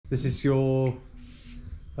This is your,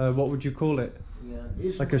 what would you call it? Yeah,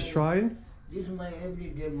 this like a shrine? This is my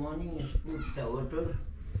everyday morning is put the water.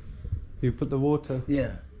 You put the water?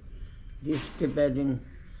 Yeah. This Tibetan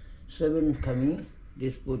 7 coming,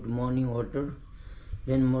 this put morning water,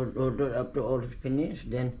 then more water after all is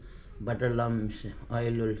finished, then butter lamps,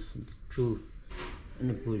 oil will through and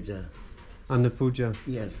the puja. And the puja?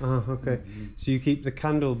 Yes. Ah, okay. So you keep the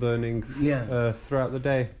candle burning throughout the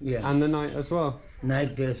day? Yeah. And the night as well?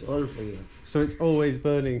 Night days also, yeah. So it's always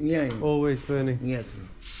burning? Yeah. Always burning? Yes.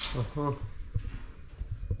 Uh-huh.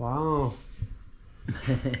 Wow.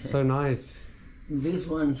 So nice. This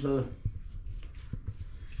one, so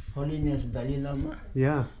Holiness Dalai Lama.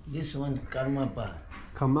 Yeah. This one Karmapa.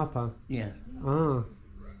 Karmapa? Yeah. Ah.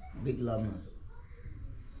 Big Lama.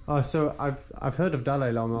 Oh, so I've heard of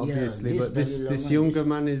Dalai Lama, obviously, but this younger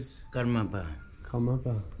man is Karmapa.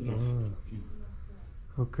 Karmapa. Yes.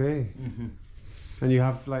 Ah. Okay. And you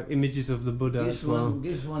have like images of the Buddha as well.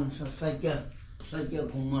 This one Satya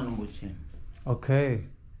Kumar Muslim. Okay.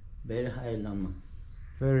 Very high Lama.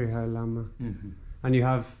 Very high Lama. And you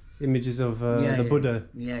have images of the Buddha.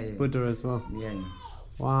 Buddha as well. Yeah.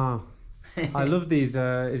 Wow. I love these.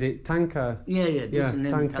 Is it Tanka? Yeah. This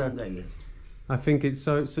name Tanka. Yeah. I think it's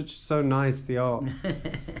so nice, the art.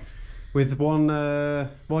 With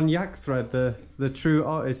one yak thread. The true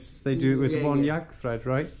artists, they do it with one yak thread,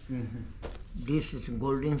 right? This is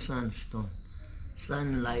golden sunstone.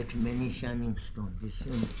 Sunlight, many shining stone. This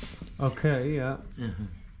okay, yeah.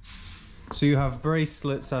 So you have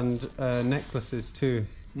bracelets and necklaces too.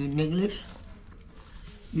 You necklace?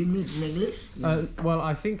 You need necklace? Well,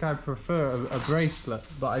 I think I prefer a bracelet,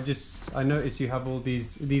 but I notice you have all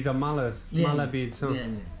these are malas, mala beads, huh? Yeah.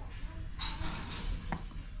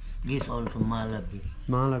 This also mala bead.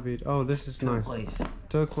 Mala bead. Oh, this is Turquoise. Nice.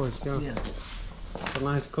 Turquoise, yeah. It's a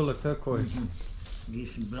nice color, turquoise.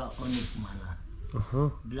 This black onyx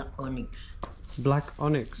mala. Black onyx. Black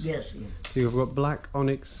onyx? Yes. So you've got black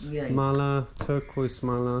onyx mala, turquoise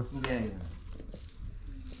mala. Yeah.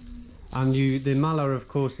 And the mala, of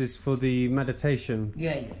course, is for the meditation.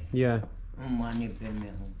 Yeah. Om Mani Padme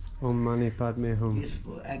Hum. Om Mani Padme Hum. This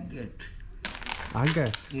for agate.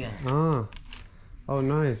 Agate? Yeah. Ah. Oh,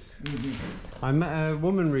 nice. I met a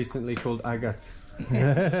woman recently called Agathe.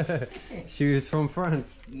 She was from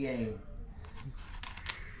France. Yeah.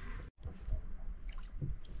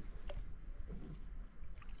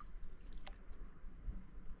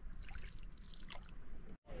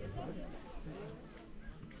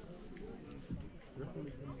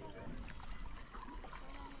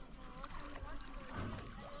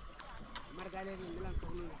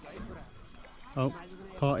 Oh,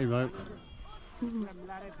 party rope.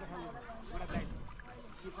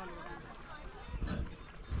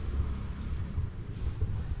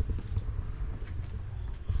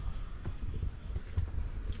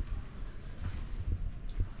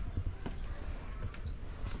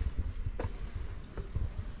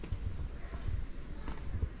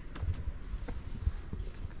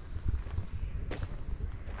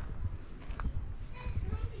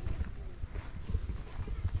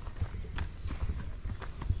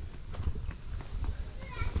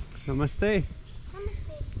 Namaste.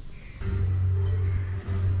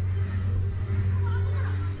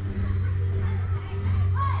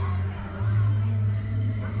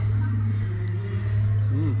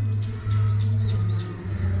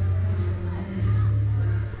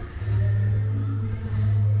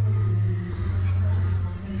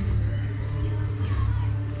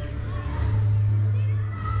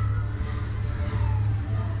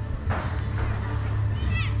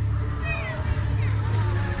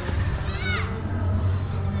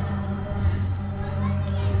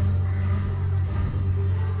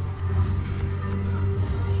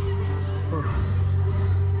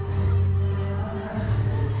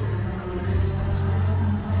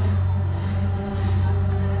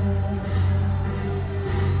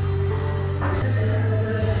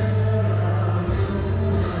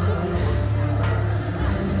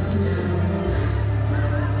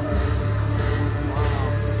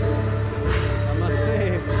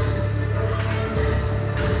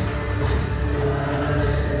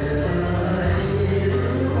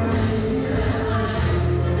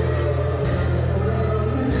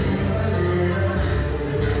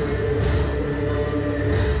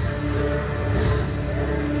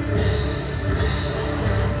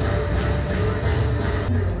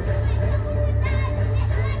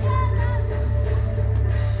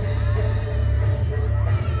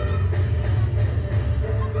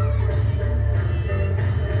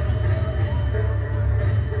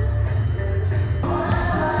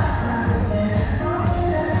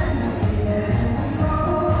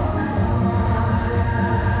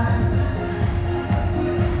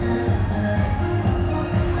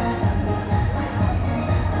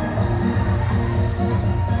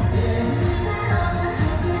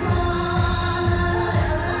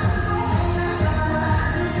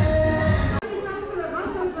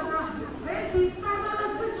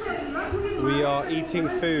 eating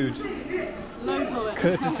food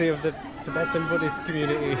courtesy of the Tibetan Buddhist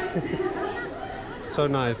community. So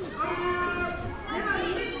nice.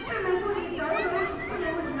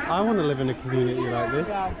 I want to live in a community like this.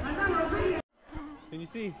 Can you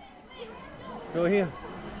see? Go here.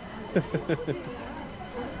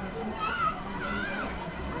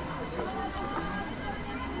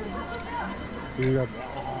 See you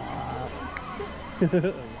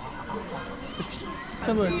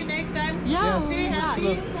next time. Yeah. Stay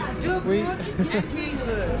happy, do good, and feel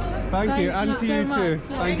good. Thank you, and to you too.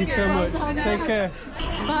 Thank you so much. Take care.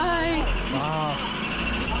 Bye. Wow.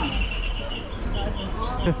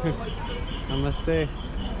 Namaste.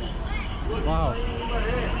 Wow.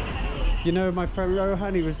 You know, my friend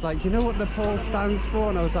Rohan, he was like, you know what Nepal stands for?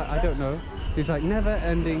 And I was like, I don't know. He's like, never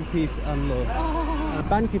ending peace and love.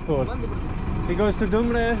 Bandipur. He goes to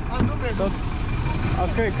Dumre.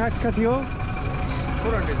 Okay, Katio?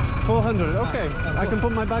 400. 400, okay. I can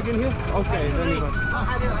put my bag in here? Okay, then you go.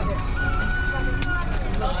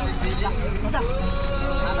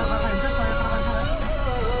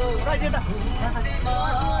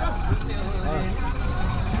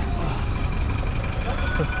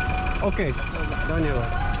 Okay, धन्यवाद.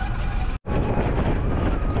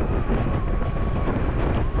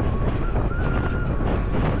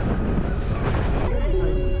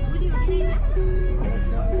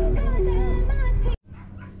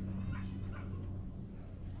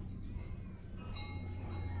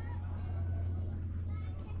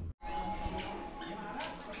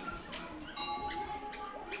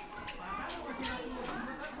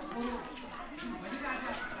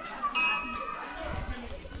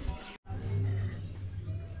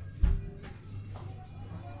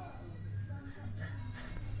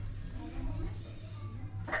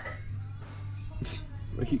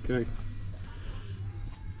 Where are you going?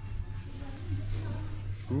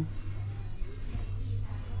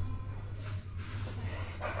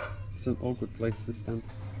 It's an awkward place to stand.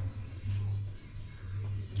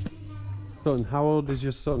 Son, how old is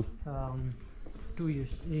your son? 2 years.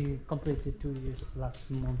 He completed 2 years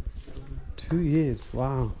last month. 2 years,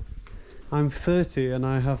 wow. I'm 30 and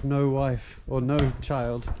I have no wife or no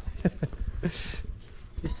child.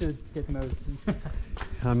 You should get married soon.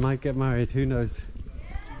 I might get married, who knows?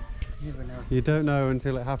 You never know. You don't know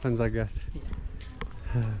until it happens, I guess.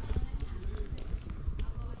 Yeah.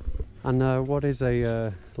 And what is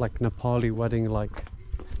a like Nepali wedding like?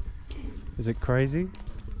 Is it crazy?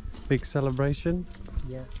 Big celebration?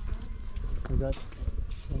 Yeah. We got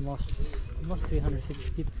almost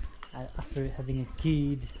 350 people. After having a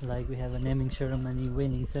kid, like we have a naming ceremony,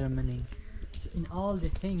 wedding ceremony. So in all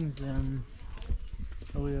these things,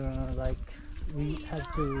 we are like we have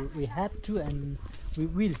to, and we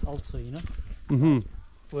will also, you know,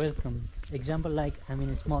 welcome. Example, like I'm in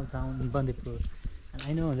a small town in Bandipur, and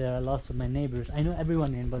I know there are lots of my neighbors. I know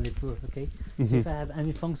everyone in Bandipur. Okay, so if I have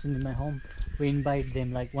any function in my home, we invite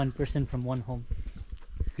them, like one person from one home.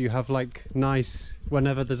 You have like nice,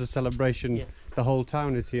 whenever there's a celebration, Yeah. the whole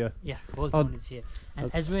town is here. Yeah, whole town is here, and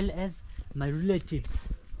as well as my relatives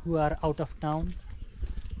who are out of town.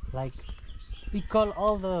 Like we call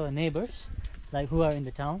all the neighbors, like who are in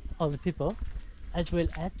the town, all the people, as well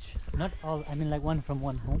as not all. I mean, like one from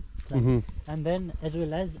one home, like, and then as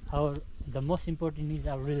well as the most important is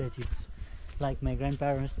our relatives. Like my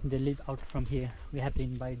grandparents, they live out from here. We have to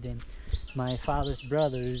invite them. My father's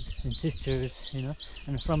brothers and sisters, you know,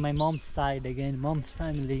 and from my mom's side again, mom's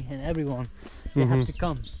family and everyone, they have to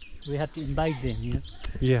come. We have to invite them, you know.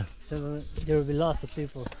 Yeah. So there will be lots of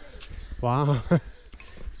people. Wow.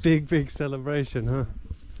 Big celebration, huh?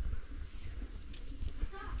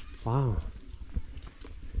 Wow.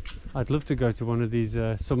 I'd love to go to one of these,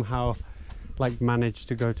 somehow like manage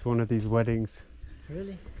to go to one of these weddings.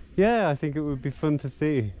 Really? Yeah, I think it would be fun to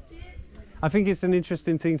see. I think it's an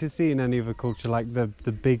interesting thing to see in any other culture, like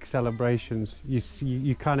the big celebrations.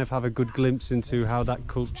 You kind of have a good glimpse into how that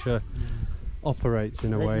culture operates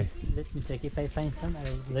in a way. Let me check. If I find some,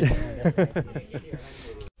 I'll let you know.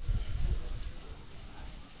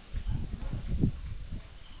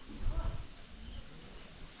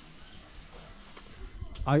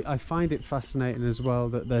 I find it fascinating as well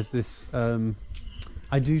that there's this,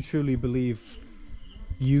 I do truly believe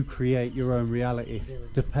you create your own reality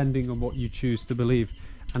depending on what you choose to believe,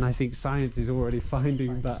 and I think science is already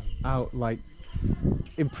finding that out. Like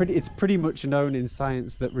it's pretty much known in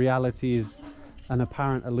science that reality is an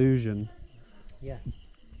apparent illusion, Yeah.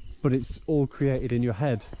 but it's all created in your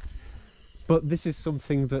head. But this is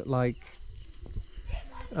something that like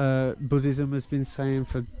Buddhism has been saying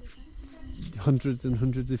for hundreds and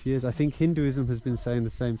hundreds of years. I think Hinduism has been saying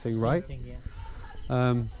the same thing, right? Same thing,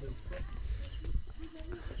 yeah.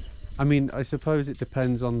 I mean, I suppose it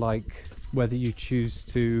depends on like whether you choose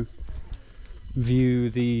to view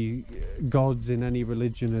the gods in any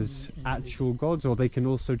religion as actual gods, or they can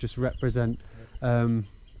also just represent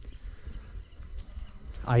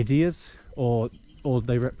ideas, or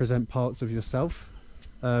they represent parts of yourself.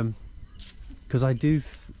 Because I do,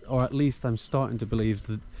 or at least I'm starting to believe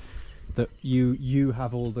that you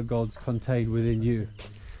have all the gods contained within you,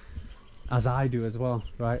 as I do as well,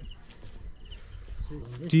 right?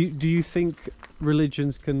 Do you think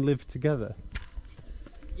religions can live together?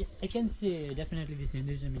 Yes, I can say definitely this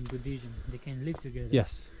Hinduism and Buddhism, they can live together.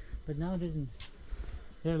 Yes. But now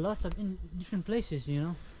there are lots of in different places, you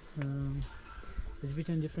know. It's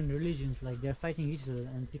between different religions, like they're fighting each other,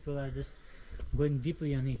 and people are just going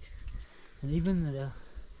deeply on it. And even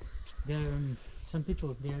there are some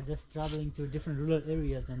people, they are just traveling to different rural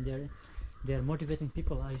areas, and they're motivating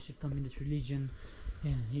people. I should come in this religion,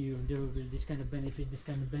 and here there will be this kind of benefit, this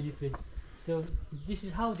kind of benefit. So this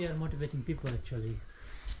is how they are motivating people actually.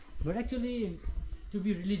 But actually, to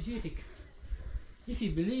be religiatic, if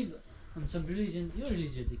you believe on some religion, you're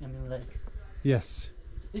religiatic. I mean, like, Yes.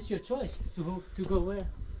 it's your choice to go where.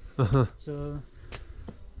 So,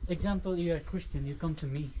 example, you are Christian, you come to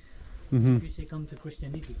me. If you say come to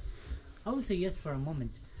Christianity, I will say yes for a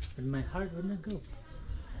moment, but my heart would not go.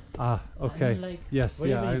 Ah, okay. I mean, like, Yes, yeah,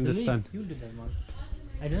 whatever I you understand. believe, you'll do that one.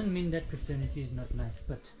 I don't mean that Christianity is not nice,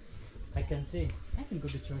 but I can say I can go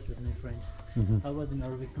to church with my friend. I was in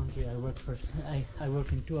Arabic country. I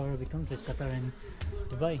worked in 2 Arabic countries, Qatar and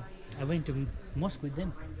Dubai. I went to mosque with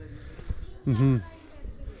them.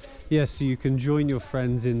 Yes, so you can join your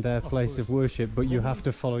friends in their place course. of worship, but you have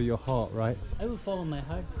to follow your heart, right? I will follow my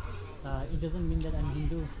heart. It doesn't mean that I'm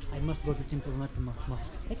Hindu. I must go to temple, not to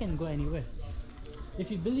mosque. I can go anywhere.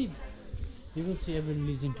 If you believe, you will see every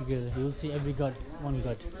religion together. You will see every God, one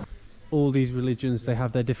God. All these religions, they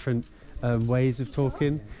have their different ways of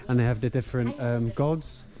talking, and they have their different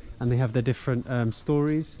gods, and they have their different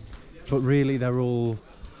stories, but really they're all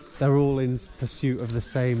in pursuit of the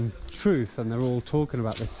same truth, and they're all talking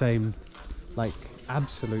about the same, like,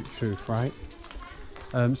 absolute truth, right?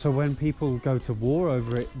 So when people go to war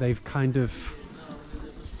over it, they've kind of,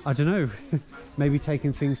 I don't know, maybe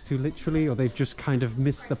taken things too literally, or they've just kind of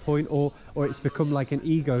missed the point, or it's become like an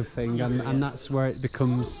ego thing, and that's where it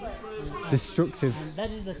becomes destructive. And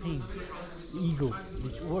that is the thing, ego,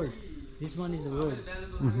 this word. This one is the word,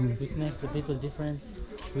 which makes the people different,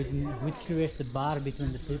 which creates the bar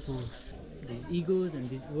between the people. These egos and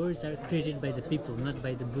these words are created by the people, not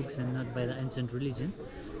by the books and not by the ancient religion.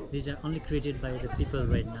 These are only created by the people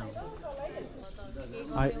right now.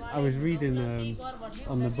 I was reading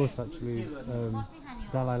on the bus actually,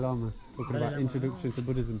 Dalai Lama talking about introduction to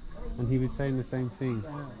Buddhism, and he was saying the same thing.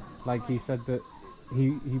 Like, he said that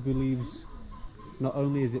he believes not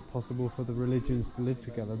only is it possible for the religions to live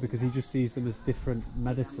together, because he just sees them as different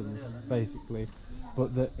medicines basically,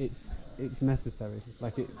 but that it's necessary.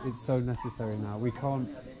 Like, it's so necessary now. We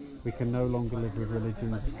can no longer live with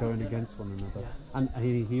religions going against one another. And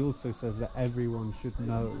he also says that everyone should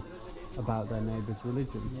know about their neighbour's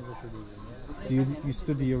religions. So you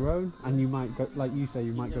study your own, and you might go, like you say,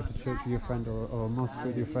 you might go to church with your friend, or a mosque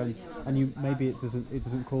with your friend, and you maybe it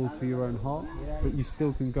doesn't call to your own heart, but you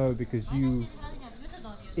still can go because you,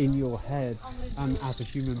 in your head, and as a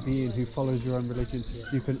human being who follows your own religion,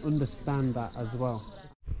 you can understand that as well.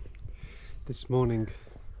 This morning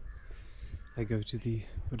I go to the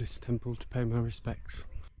Buddhist temple to pay my respects.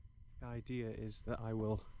 The idea is that I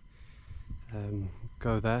will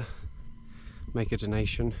go there, make a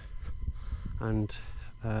donation, and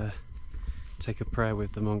take a prayer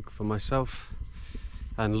with the monk for myself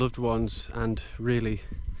and loved ones, and really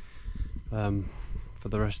for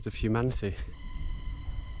the rest of humanity.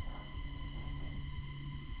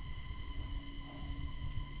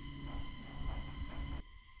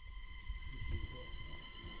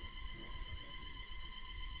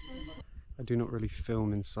 I do not really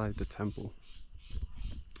film inside the temple.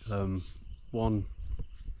 One,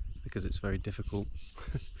 because it's very difficult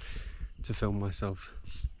to film myself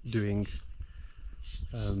doing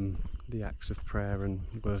the acts of prayer and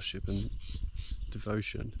worship and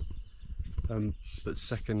devotion. But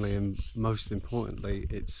secondly, and most importantly,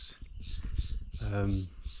 it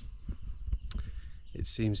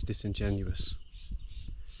seems disingenuous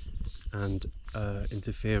and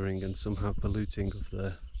interfering and somehow polluting of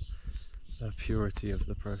the purity of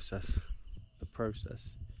the process. The process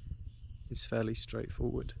is fairly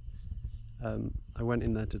straightforward. I went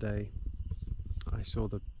in there today. I saw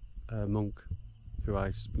the monk who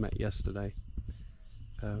I met yesterday,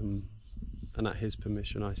 and at his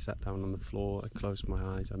permission I sat down on the floor, I closed my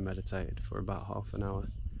eyes, I meditated for about half an hour,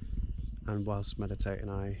 and whilst meditating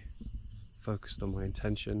I focused on my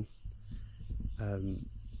intention. And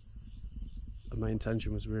my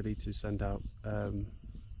intention was really to send out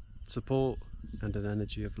support and an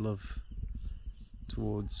energy of love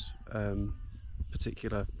towards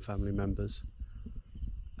particular family members,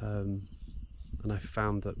 and I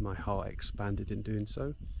found that my heart expanded in doing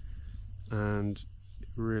so, and it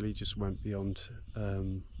really just went beyond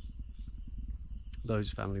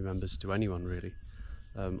those family members to anyone really.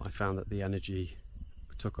 I found that the energy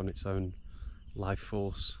took on its own life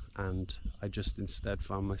force, and I just instead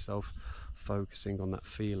found myself focusing on that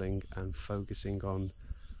feeling and focusing on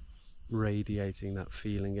radiating that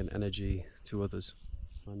feeling and energy to others.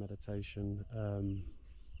 My meditation,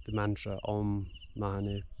 the mantra Om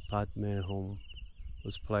Mani Padme Hum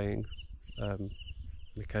was playing, and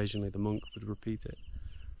occasionally the monk would repeat it.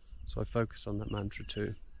 So I focused on that mantra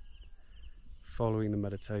too. Following the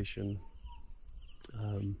meditation,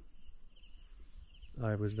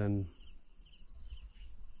 I was then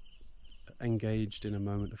engaged in a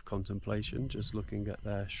moment of contemplation, just looking at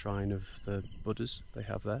their shrine of the Buddhas they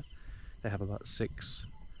have there. They have about 6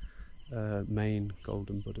 main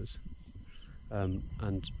golden Buddhas,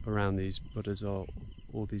 and around these Buddhas are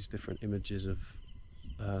all these different images of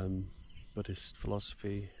Buddhist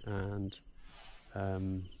philosophy and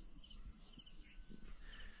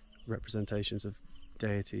representations of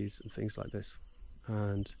deities and things like this.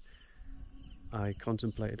 And I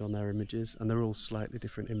contemplated on their images, and they're all slightly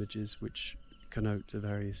different images which connote to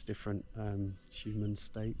various different human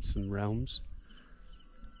states and realms.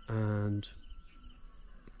 And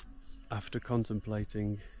after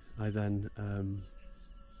contemplating, I then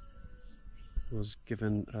was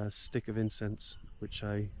given a stick of incense which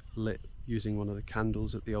I lit using one of the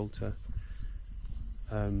candles at the altar.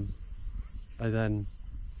 I then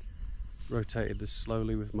rotated this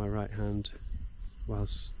slowly with my right hand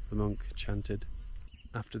whilst the monk chanted.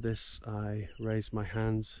 After this, I raised my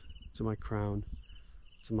hands to my crown,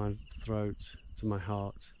 to my throat, to my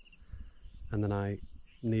heart, and then I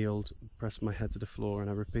kneeled, pressed my head to the floor, and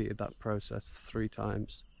I repeated that process 3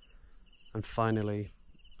 times. And finally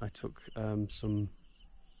I took some,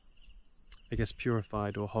 I guess,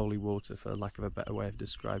 purified or holy water, for lack of a better way of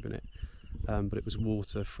describing it, but it was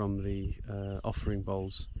water from the offering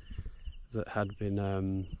bowls that had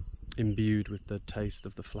been imbued with the taste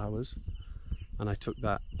of the flowers, and I took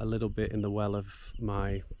that a little bit in the well of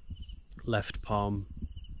my left palm.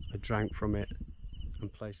 I drank from it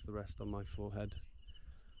and placed the rest on my forehead,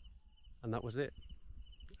 and that was it.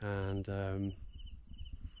 And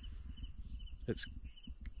it's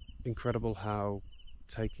incredible how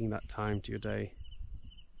taking that time to your day,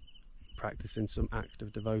 practicing some act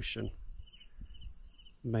of devotion,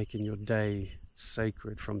 making your day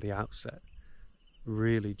sacred from the outset,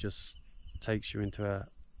 really just takes you into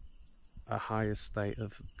a higher state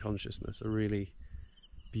of consciousness, a really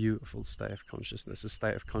beautiful state of consciousness, a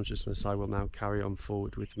state of consciousness I will now carry on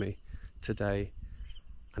forward with me today,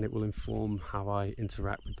 and it will inform how I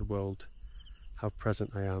interact with the world, how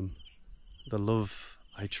present I am, the love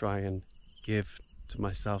I try and give to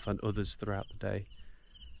myself and others throughout the day,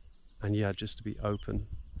 and yeah, just to be open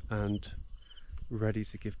and ready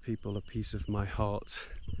to give people a piece of my heart,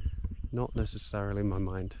 not necessarily my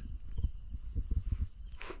mind.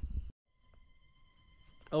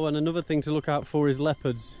 Oh, and another thing to look out for is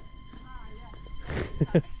leopards.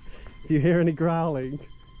 If you hear any growling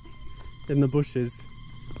in the bushes,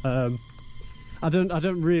 I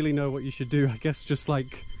don't really know what you should do. I guess just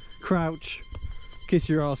like crouch, kiss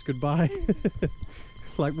your ass goodbye.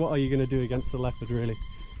 Like, what are you going to do against the leopard, really?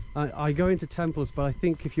 I go into temples, but I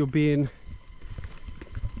think if you're being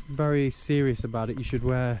very serious about it, you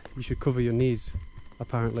should cover your knees,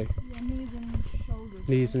 apparently. Yeah, knees and shoulders.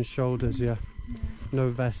 Knees and shoulders, yeah. No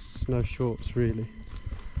vests, no shorts, really.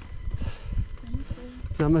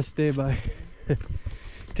 Namaste, bye.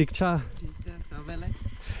 Tikcha.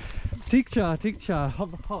 Tikcha, tikcha.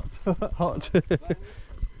 Hot.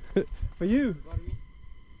 For you?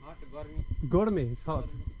 Gormi, it's hot.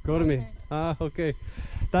 Gormi. Ah, okay.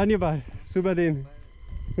 Dhanyabad. Subhadin.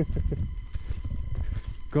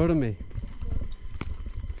 Gormi.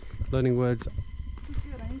 Learning words.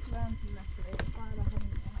 Good, I need to learn some yesterday.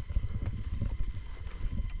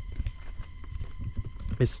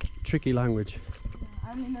 It's tricky language. Yeah,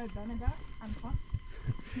 I only know Dhanyabad and Fas.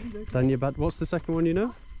 Dhanyabad. What's the second one you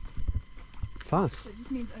know? Fas. So it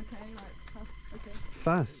just means okay, like Fas, okay.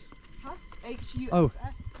 Fas. Fas? H-U-S-S. Oh.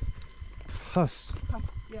 Hus. Fas,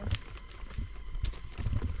 yeah.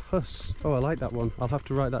 Hus. Oh, I like that one. I'll have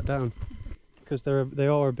to write that down, because they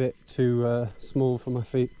are a bit too small for my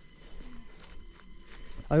feet.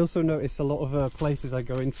 I also notice a lot of places I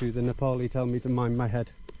go into, the Nepali tell me to mind my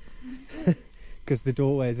head. Because the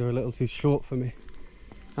doorways are a little too short for me.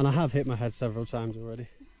 And I have hit my head several times already.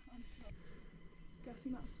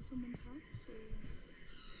 Guessing that's to someone's house? Or...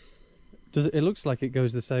 Does it looks like it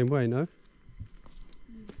goes the same way, no?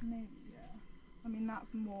 Maybe, yeah. I mean,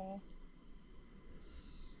 that's more...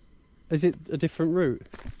 Is it a different route?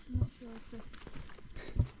 I'm not sure if this...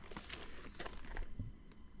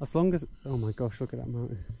 As long as... Oh my gosh, look at that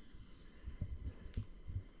mountain.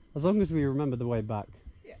 As long as we remember the way back.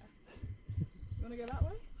 Yeah. You want to go that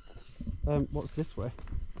way? What's this way?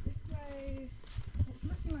 This way... It's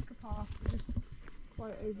looking like a path, but just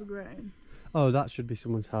quite overgrown. Oh, that should be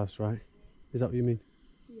someone's house, right? Is that what you mean?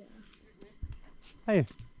 Yeah. Hey!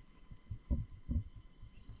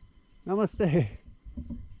 Namaste!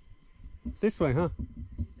 This way, huh?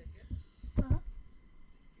 Uh-huh.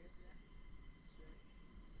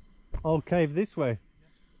 Oh, cave this way.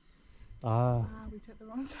 Ah, We took the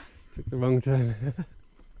wrong turn. took the wrong turn.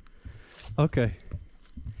 Okay.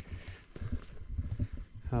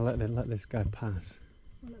 I'll let this guy pass.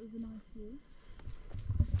 Well, it was a nice view.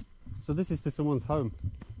 So this is to someone's home,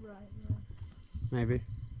 Right, yeah. maybe.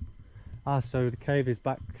 Ah, so the cave is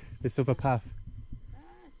back this other path.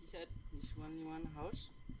 He said this one house.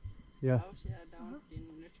 Yeah. House, yeah, down 10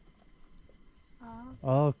 minutes.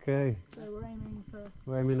 Okay. So we're aiming for...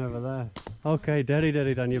 We're aiming over there. Okay, Derry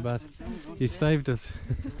Danyabad. You saved us.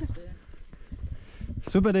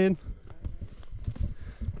 Subadin.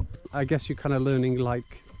 I guess you're kind of learning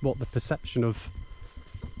like what the perception of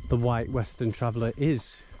the white Western traveller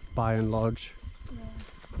is, by and large. Yeah.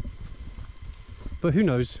 But who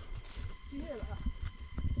knows? Do you hear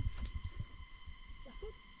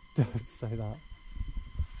that? Don't say that.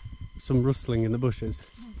 Some rustling in the bushes.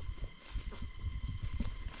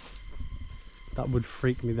 That would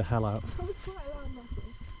freak me the hell out. That was quite a loud rustle.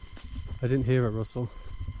 I didn't hear a rustle.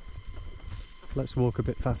 Let's walk a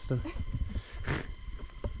bit faster. I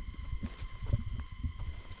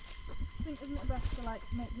think, isn't it best to like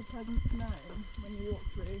make your presence known when you walk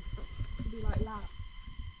through? To be like loud.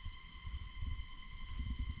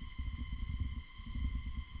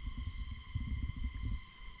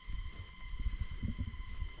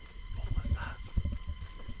 What was that?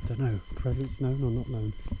 I don't know. Presence known or not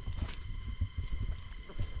known?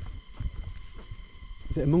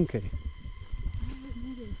 Is it a monkey?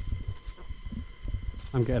 Maybe.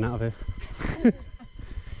 I'm getting out of here.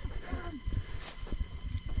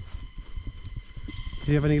 Do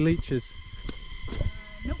you have any leeches?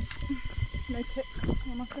 Nope. No ticks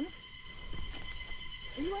or nothing.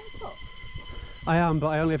 Are you wearing socks? I am, but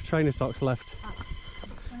I only have trainer socks left.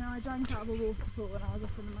 When I drank out of a waterfall when I was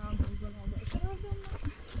up in the mountains and I was like, should I have done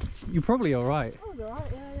that? You're probably alright. I was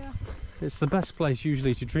alright, yeah. It's the best place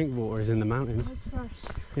usually to drink water is in the mountains. It was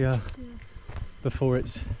fresh. Yeah. Before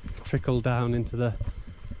it's trickled down into the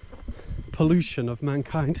pollution of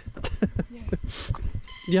mankind. Yes.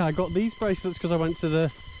 Yeah, I got these bracelets because I went to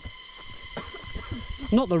the...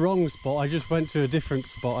 Not the wrong spot, I just went to a different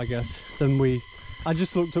spot, I guess, than we... I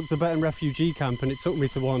just looked up Tibetan refugee camp and it took me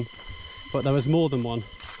to one, but there was more than one.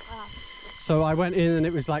 So I went in and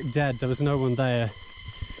it was like dead, there was no one there.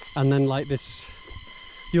 And then like this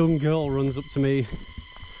young girl runs up to me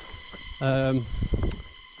and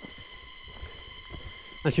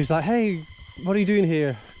she was like, hey, what are you doing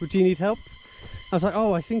here? Do you need help? I was like,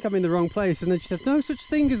 oh, I think I'm in the wrong place. And then she said, no such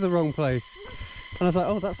thing as the wrong place. And I was like,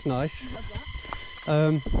 oh, that's nice.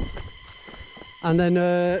 And then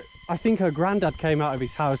I think her granddad came out of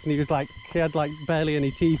his house and he was like, he had like barely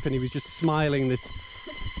any teeth and he was just smiling this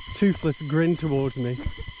toothless grin towards me.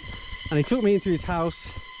 And he took me into his house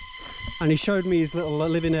and he showed me his little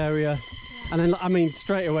living area. And then, I mean,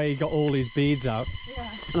 straight away he got all his beads out.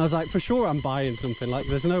 And I was like, for sure I'm buying something. Like,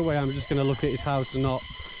 there's no way I'm just going to look at his house and not.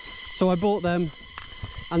 So I bought them.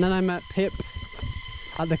 And then I met Pip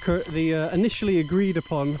at the initially agreed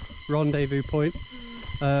upon rendezvous point.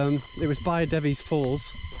 It was by Devi's Falls.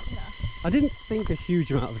 I didn't think a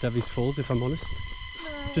huge amount of Devi's Falls, if I'm honest.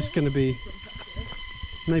 Just going to be...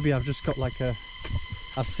 Maybe I've just got like a...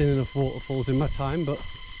 I've seen enough waterfalls in my time, but...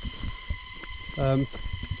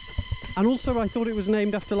 and also I thought it was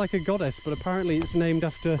named after like a goddess, but apparently it's named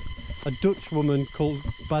after a Dutch woman called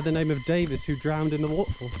by the name of Davis who drowned in the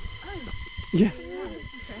waterfall. Oh. Yeah.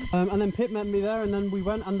 Okay. And then Pip met me there and then we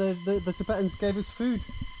went and the Tibetans gave us food.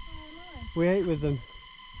 Oh, nice. We ate with them.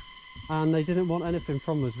 And they didn't want anything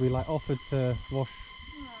from us. We like offered to wash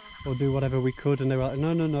or do whatever we could and they were like,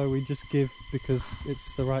 no, we just give because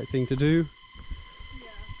it's the right thing to do. Yeah.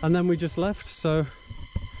 And then we just left, so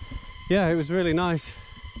yeah, it was really nice.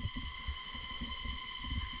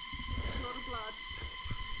 A lot of blood.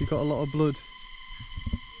 got a lot of blood.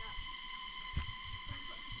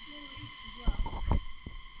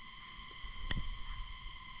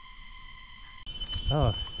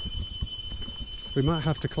 Oh, we might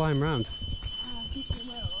have to climb round. I think we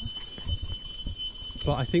will.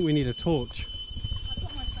 But I think we need a torch. I've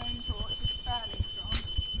got my phone torch, it's fairly strong.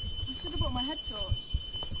 I should have brought my head torch.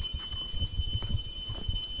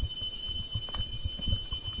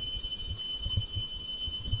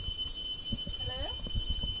 Hello?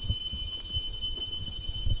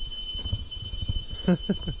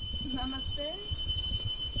 Namaste.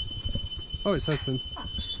 Oh, it's open.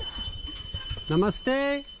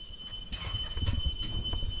 Namaste!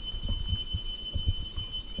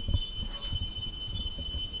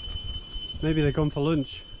 Maybe they're gone for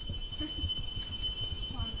lunch.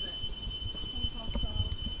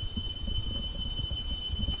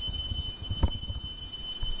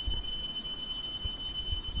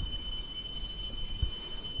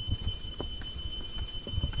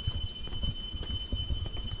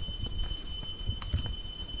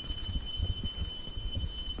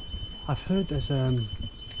 I've heard there's a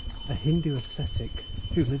Hindu ascetic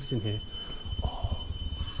who lives in here. Oh,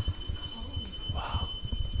 wow.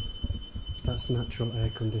 That's natural air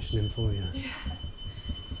conditioning for you. Yeah.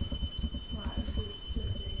 Right, this is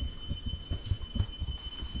silly.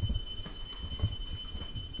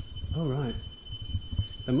 Oh, right.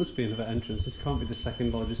 There must be another entrance. This can't be the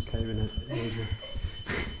second largest cave in Asia.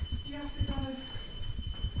 Do you have to go?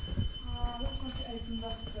 Looks like it opens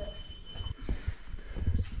up a bit.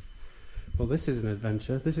 Well, this is an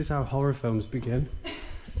adventure. This is how horror films begin.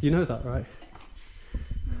 You know that, right?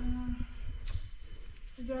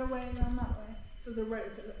 Is there a way around that way? There's a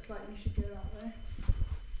rope that looks like you should go that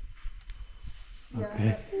way.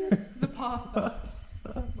 Okay. Yeah, there's a path. Is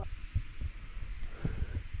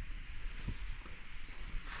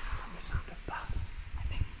that the sound of bats? I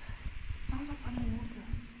think so. Sounds like running water.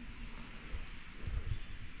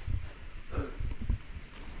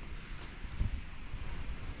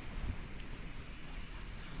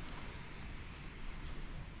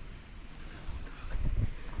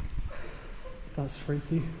 That's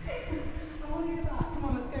freaky. I want to go back. Come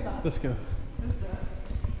on, let's go back. Let's go. Let's do it.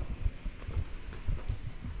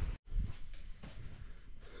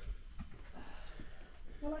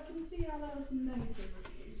 Well, I can see how there were some negative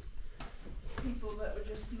reviews. People that were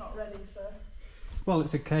just not ready for... Well,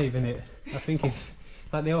 it's a cave, innit? I think if...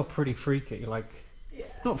 Like, they are pretty freaky. Like, Yeah.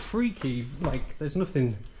 not freaky, like, there's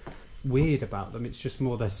nothing weird about them. It's just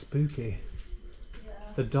more they're spooky. Yeah.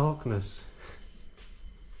 The darkness.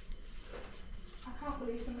 I can't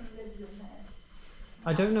believe someone lives in there.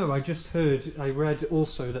 I don't know, I read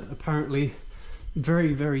also that apparently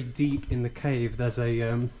very, very deep in the cave there's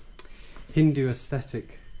a Hindu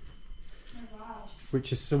ascetic, Oh, wow.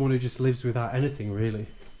 which is someone who just lives without anything really,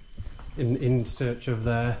 in search of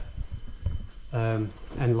their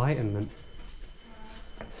enlightenment.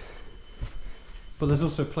 But there's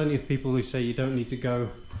also plenty of people who say you don't need to go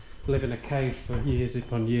live in a cave for years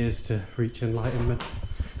upon years to reach enlightenment.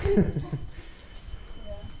 Yeah.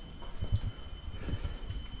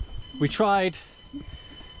 We tried,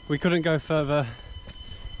 we couldn't go further.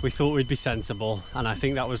 We thought we'd be sensible, and I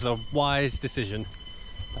think that was the wise decision.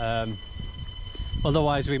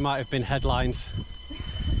 Otherwise we might have been headlines.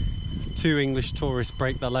 2 English tourists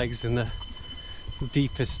break their legs in the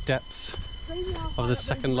deepest depths of the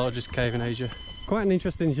second largest cave in Asia. Quite an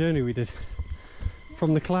interesting journey we did.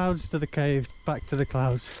 From the clouds to the cave, back to the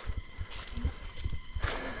clouds.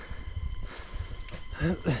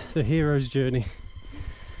 The hero's journey.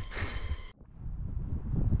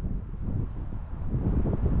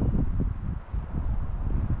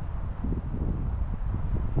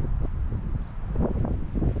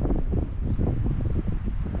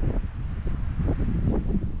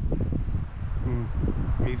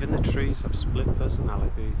 Even the trees have split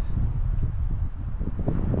personalities.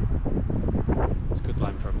 It's a good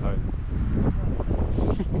line for a poem.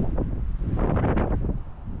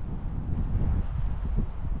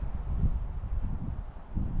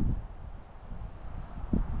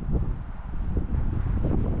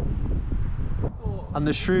 And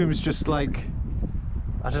the shrooms just like,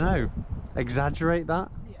 I don't know, exaggerate that.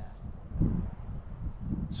 Yeah.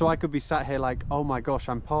 So I could be sat here like, oh my gosh,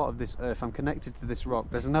 I'm part of this earth, I'm connected to this rock.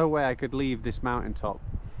 There's no way I could leave this mountaintop.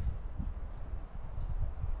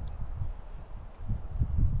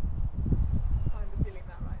 I'm feeling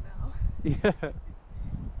that right now. Yeah.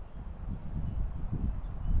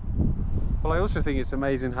 Well, I also think it's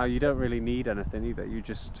amazing how you don't really need anything either. You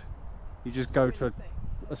just go to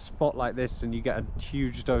a spot like this and you get a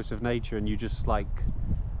huge dose of nature, and you just like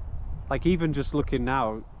even just looking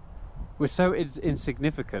now, We're so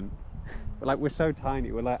insignificant. Like, we're so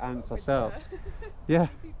tiny. We're like ants ourselves. Yeah.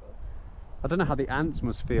 I don't know how the ants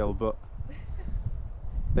must feel, but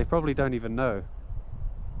they probably don't even know.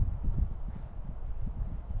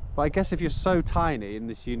 But I guess if you're so tiny in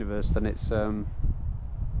this universe, then it's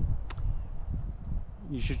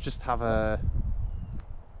you should just have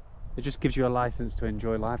it just gives you a license to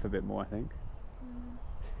enjoy life a bit more, I think.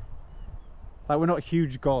 Like, we're not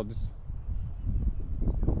huge gods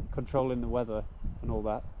controlling the weather and all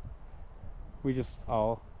that. We just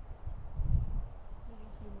are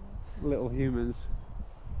little humans.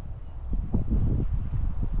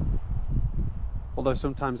 Although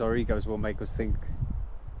sometimes our egos will make us think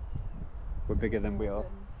we're bigger than we are.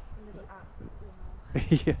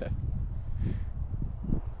 Yeah.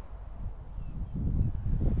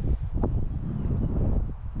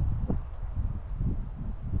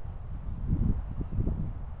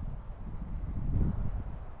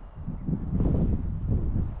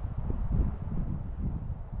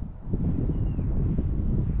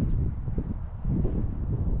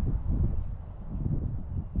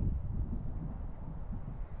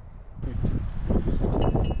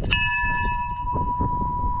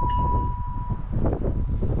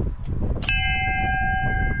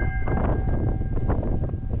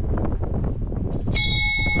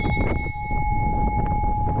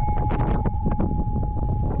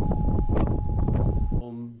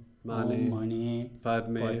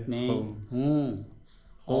 Padme Hum.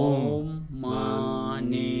 Om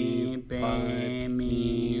Mani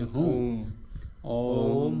Padme Hum.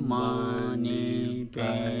 Om Mani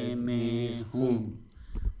Padme Hum.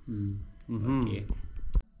 Okay.